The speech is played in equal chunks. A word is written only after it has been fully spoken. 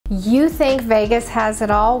You think Vegas has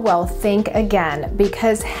it all? Well, think again,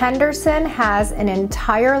 because Henderson has an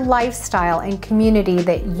entire lifestyle and community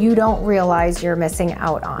that you don't realize you're missing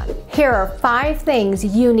out on. Here are 5 things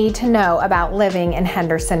you need to know about living in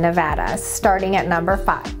Henderson, Nevada, starting at number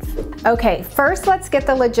 5. Okay, first let's get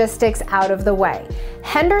the logistics out of the way.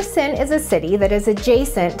 Henderson is a city that is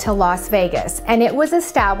adjacent to Las Vegas, and it was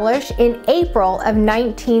established in April of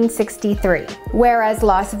 1963, whereas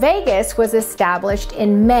Las Vegas was established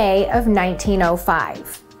in May of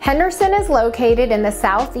 1905. Henderson is located in the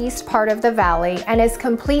southeast part of the valley and is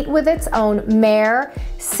complete with its own mayor,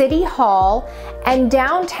 city hall, and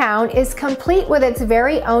downtown is complete with its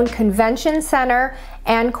very own convention center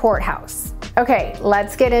and courthouse. Okay,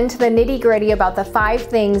 let's get into the nitty-gritty about the 5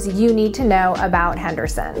 things you need to know about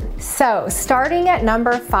Henderson. So, starting at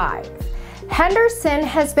number 5. Henderson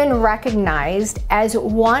has been recognized as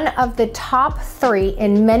one of the top 3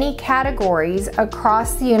 in many categories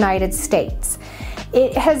across the United States.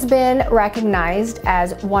 It has been recognized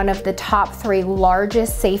as one of the top 3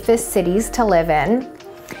 largest, safest cities to live in.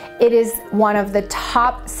 It is one of the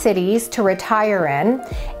top cities to retire in.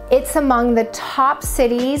 It's among the top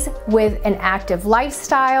cities with an active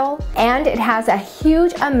lifestyle, and it has a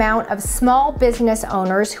huge amount of small business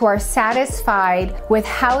owners who are satisfied with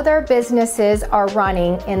how their businesses are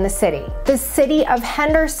running in the city. The city of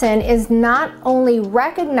Henderson is not only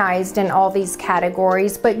recognized in all these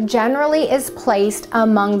categories, but generally is placed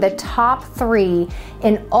among the top 3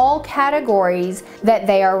 in all categories that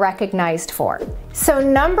they are recognized for. So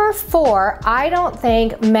number 4, I don't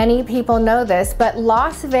think many people know this, but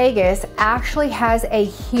Las Vegas actually has a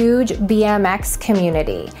huge BMX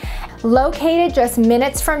community. Located just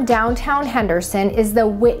minutes from downtown Henderson is the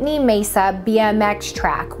Whitney Mesa BMX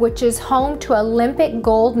track, which is home to Olympic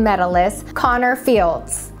gold medalist Connor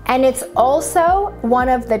Fields. And it's also one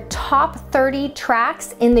of the top 30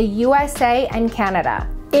 tracks in the USA and Canada.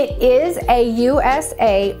 It is a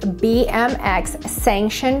USA BMX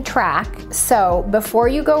sanctioned track, so before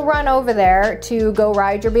you go run over there to go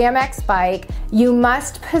ride your BMX bike, you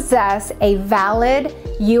must possess a valid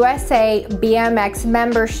USA BMX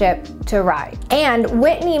membership to ride. And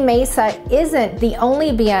Whitney Mesa isn't the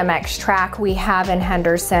only BMX track we have in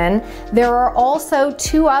Henderson. There are also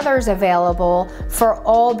 2 others available for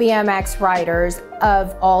all BMX riders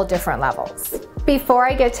of all different levels. Before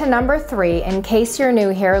I get to number 3, in case you're new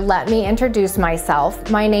here, let me introduce myself.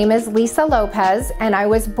 My name is Lisa Lopez, and I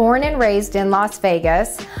was born and raised in Las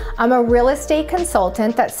Vegas. I'm a real estate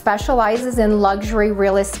consultant that specializes in luxury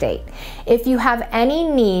real estate. If you have any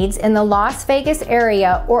needs in the Las Vegas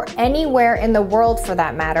area or anywhere in the world for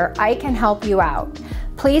that matter, I can help you out.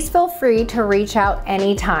 Please feel free to reach out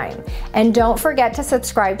anytime. And don't forget to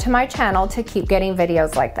subscribe to my channel to keep getting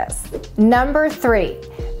videos like this. Number 3,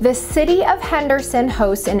 the city of Henderson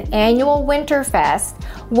hosts an annual Winterfest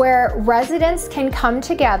where residents can come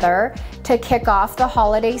together to kick off the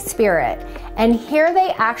holiday spirit. And here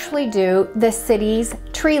they actually do the city's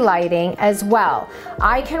tree lighting as well.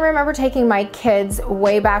 I can remember taking my kids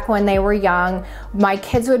way back when they were young. My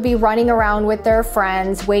kids would be running around with their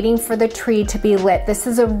friends waiting for the tree to be lit. This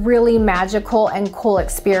is a really magical and cool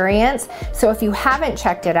experience. So if you haven't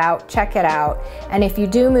checked it out, check it out. And if you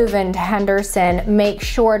do move into Henderson, make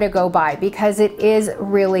sure to go by because it is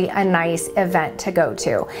really a nice event to go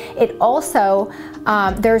to. It also,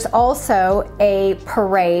 there's also a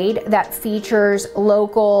parade that features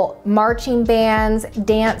local marching bands,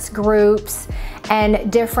 dance groups,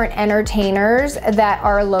 and different entertainers that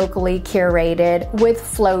are locally curated with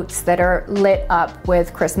floats that are lit up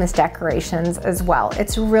with Christmas decorations as well.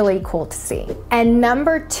 It's really cool to see. And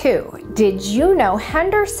number 2, did you know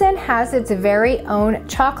Henderson has its very own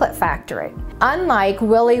chocolate factory? Unlike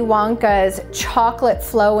Willy Wonka's chocolate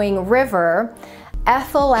flowing river,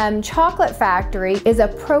 FLM Chocolate Factory is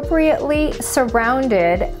appropriately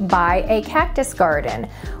surrounded by a cactus garden,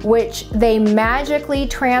 which they magically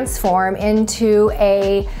transform into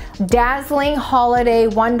a dazzling holiday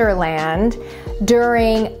wonderland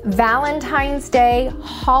during Valentine's Day,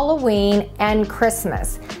 Halloween, and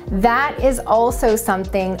Christmas. That is also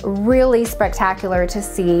something really spectacular to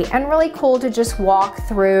see and really cool to just walk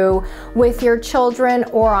through with your children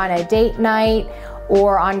or on a date night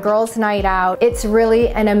or on girls' night out. It's really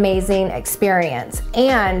an amazing experience.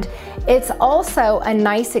 And it's also a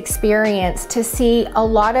nice experience to see a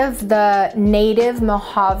lot of the native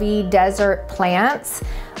Mojave Desert plants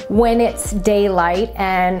when it's daylight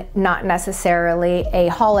and not necessarily a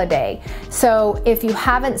holiday. So if you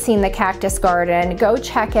haven't seen the cactus garden, go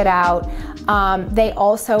check it out. They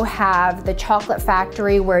also have the chocolate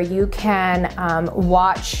factory where you can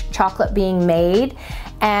watch chocolate being made.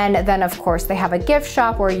 And then of course they have a gift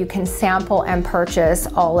shop where you can sample and purchase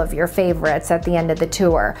all of your favorites at the end of the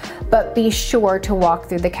tour. But be sure to walk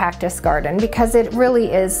through the cactus garden because it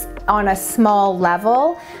really is, on a small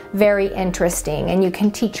level, very interesting, and you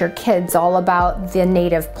can teach your kids all about the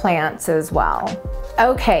native plants as well.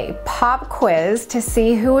 Okay, pop quiz to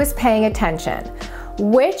see who is paying attention.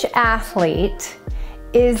 Which athlete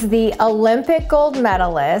is the Olympic gold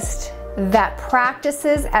medalist that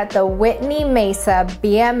practices at the Whitney Mesa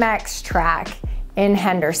BMX track in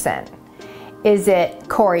Henderson? Is it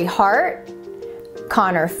Corey Hart,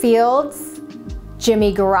 Connor Fields,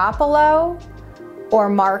 Jimmy Garoppolo, or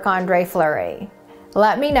Marc-Andre Fleury?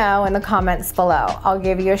 Let me know in the comments below. I'll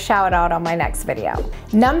give you a shout out on my next video.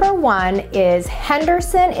 Number 1 is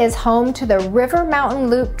Henderson is home to the River Mountain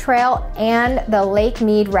Loop Trail and the Lake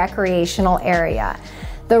Mead Recreational Area.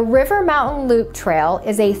 The River Mountain Loop Trail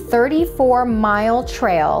is a 34-mile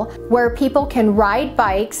trail where people can ride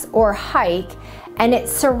bikes or hike, and it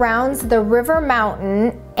surrounds the River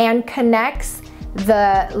Mountain and connects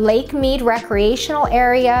the Lake Mead Recreational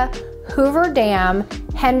Area, Hoover Dam,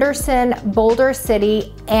 Henderson, Boulder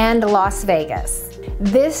City, and Las Vegas.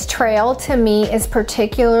 This trail to me is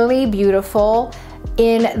particularly beautiful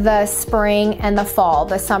in the spring and the fall.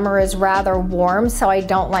 The summer is rather warm, so I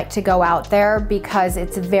don't like to go out there because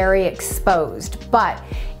it's very exposed. But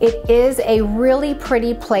it is a really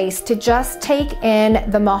pretty place to just take in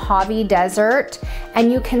the Mojave Desert,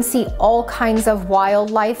 and you can see all kinds of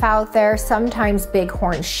wildlife out there, sometimes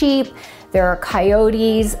bighorn sheep. There are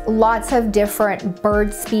coyotes, lots of different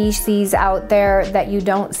bird species out there that you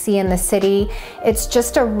don't see in the city. It's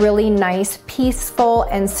just a really nice, peaceful,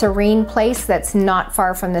 and serene place that's not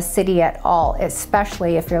far from the city at all,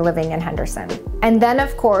 especially if you're living in Henderson. And then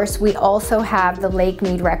of course, we also have the Lake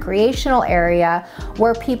Mead Recreational Area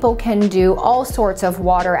where people can do all sorts of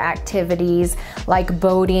water activities like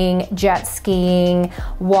boating, jet skiing,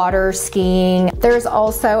 water skiing. There's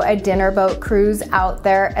also a dinner boat cruise out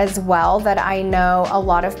there as well that I know a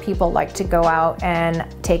lot of people like to go out and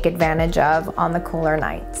take advantage of on the cooler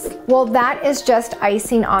nights. Well, that is just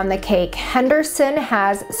icing on the cake. Henderson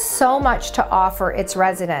has so much to offer its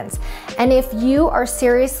residents. And if you are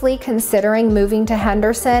seriously considering moving to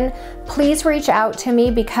Henderson, please reach out to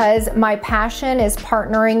me because my passion is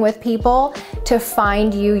partnering with people to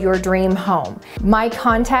find you your dream home. My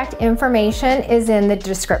contact information is in the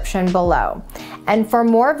description below. And for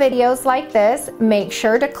more videos like this, make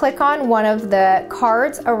sure to click on one of the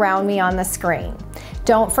cards around me on the screen.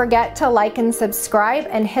 Don't forget to like and subscribe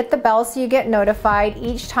and hit the bell so you get notified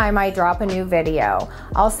each time I drop a new video.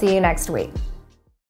 I'll see you next week.